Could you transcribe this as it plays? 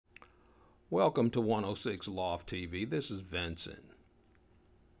Welcome to 106 Loft TV. This is Vincent.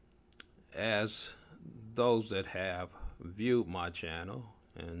 As those that have viewed my channel,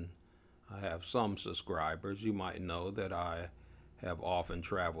 and I have some subscribers, you might know that I have often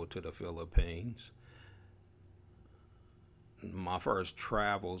traveled to the Philippines. My first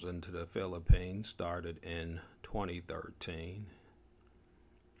travels into the Philippines started in 2013.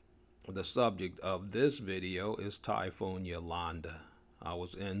 The subject of this video is Typhoon Yolanda. I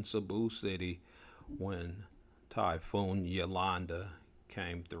was in Cebu City when Typhoon Yolanda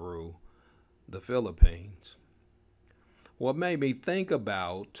came through the Philippines. What made me think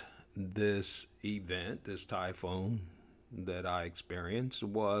about this event, this typhoon that I experienced,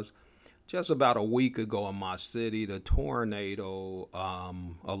 was just about a week ago in my city, the tornado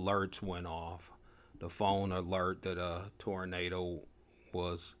alerts went off. The phone alert that a tornado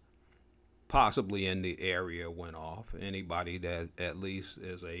was possibly in the area went off. Anybody that at least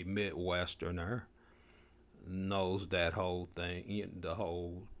is a Midwesterner knows that whole thing, the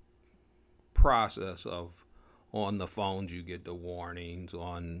whole process of on the phones you get the warnings,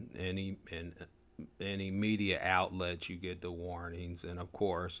 on any media outlets you get the warnings, and of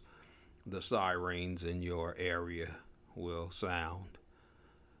course the sirens in your area will sound.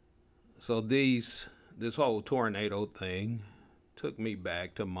 So this whole tornado thing took me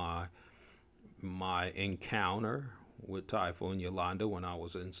back to my encounter with Typhoon Yolanda when I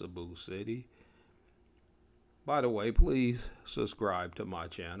was in Cebu City. By the way, please subscribe to my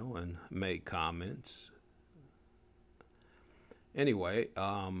channel and make comments. Anyway,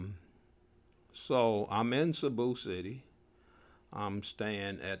 so I'm in Cebu City. I'm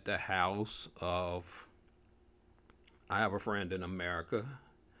staying at the house of, I have a friend in America,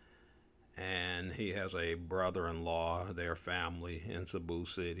 and he has a brother-in-law, their family in Cebu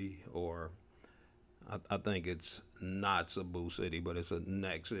City, or I think it's not Cebu City, but it's a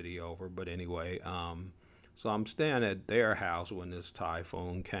next city over. But anyway, so I'm staying at their house when this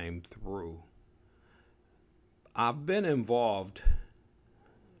typhoon came through. I've been involved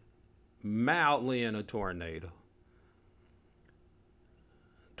mildly in a tornado.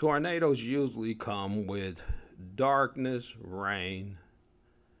 Tornadoes usually come with darkness, rain,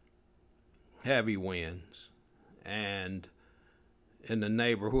 heavy winds, and in the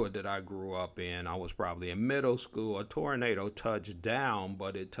neighborhood that I grew up in, I was probably in middle school, a tornado touched down,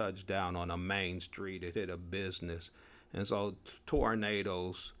 but it touched down on a main street. It hit a business. And so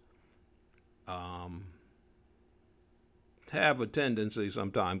tornadoes have a tendency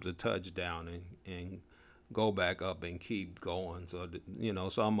sometimes to touch down and go back up and keep going. So,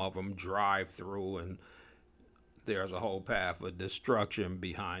 some of them drive through and there's a whole path of destruction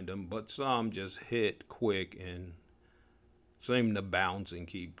behind them, but some just hit quick and seem to bounce and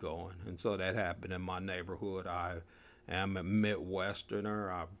keep going. And so that happened in my neighborhood. I am a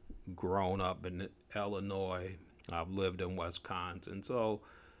Midwesterner. I've grown up in Illinois. I've lived in Wisconsin. So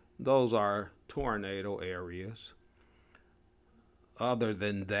those are tornado areas. Other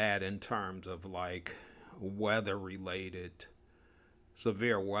than that, in terms of like weather-related,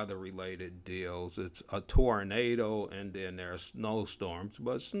 severe weather-related deals, it's a tornado and then there are snowstorms.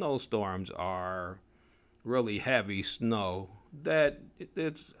 But snowstorms are really heavy snow.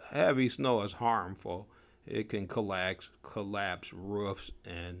 It's heavy snow is harmful. It can collapse roofs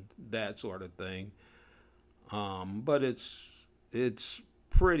and that sort of thing. But it's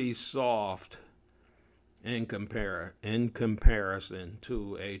pretty soft in comparison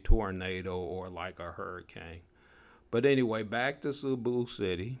to a tornado or like a hurricane. But anyway, back to Cebu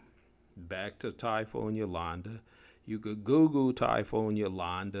City, back to Typhoon Yolanda. You could Google Typhoon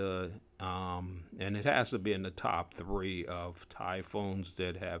Yolanda, and it has to be in the top 3 of typhoons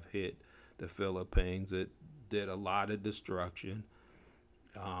that have hit the Philippines. It did a lot of destruction,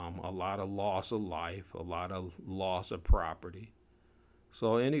 a lot of loss of life, a lot of loss of property.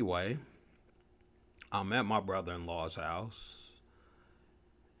 So anyway, I'm at my brother-in-law's house,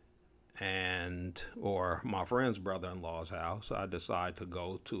 or my friend's brother-in-law's house. I decide to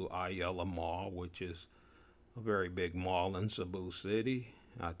go to Ayala Mall, which is a very big mall in Cebu City.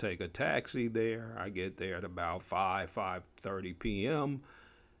 I take a taxi there. I get there at about 5:30 p.m.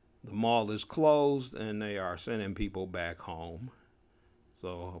 The mall is closed and they are sending people back home.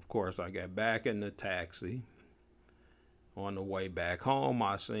 So, of course, I get back in the taxi. On the way back home,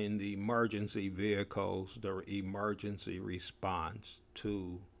 I seen the emergency vehicles, the emergency response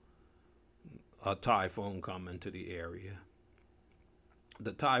to a typhoon coming to the area.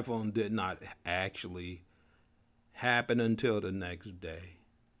 The typhoon did not actually happen until the next day.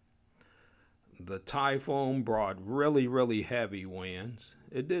 The typhoon brought really, really heavy winds.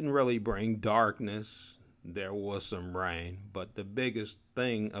 It didn't really bring darkness. there was some rain, but the biggest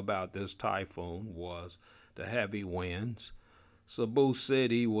thing about this typhoon was the heavy winds. Cebu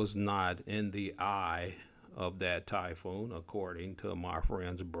City was not in the eye of that typhoon, according to my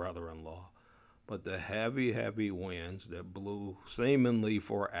friend's brother-in-law. But the heavy, heavy winds that blew seemingly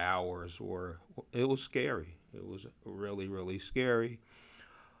for hours it was scary. It was really, really scary.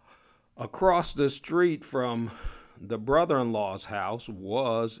 Across the street from the brother-in-law's house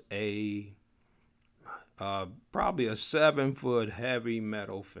was probably a 7-foot heavy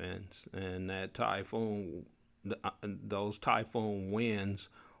metal fence, and that those typhoon winds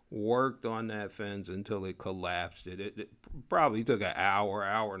worked on that fence until it collapsed. It probably took an hour,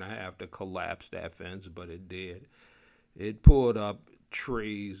 hour and a half to collapse that fence, but it did. It pulled up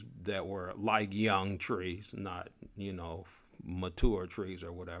trees that were like young trees, not, mature trees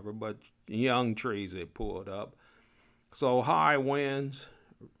or whatever, but young trees it pulled up. So high winds,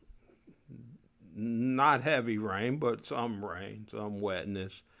 not heavy rain, but some rain, some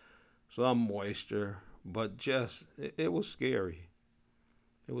wetness, some moisture, but it was scary.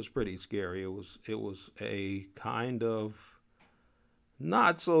 It was pretty scary. It was a kind of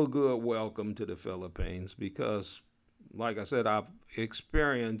not so good welcome to the Philippines because, like I said, I've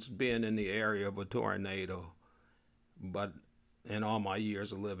experienced being in the area of a tornado, but in all my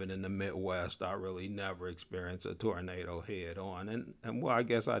years of living in the Midwest, I really never experienced a tornado head on. And well, I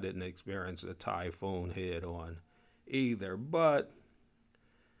guess I didn't experience a typhoon head on either, but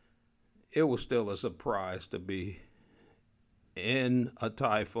it was still a surprise to be in a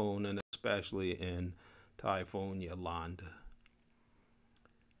typhoon, and especially in Typhoon Yolanda.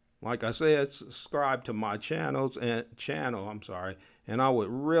 Like I said, subscribe to my channel, and I would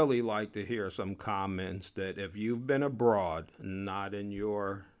really like to hear some comments that if you've been abroad, not in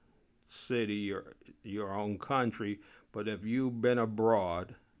your city or your own country, but if you've been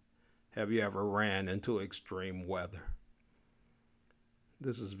abroad, have you ever ran into extreme weather?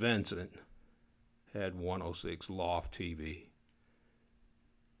 This is Vincent, Head 106 Loft TV.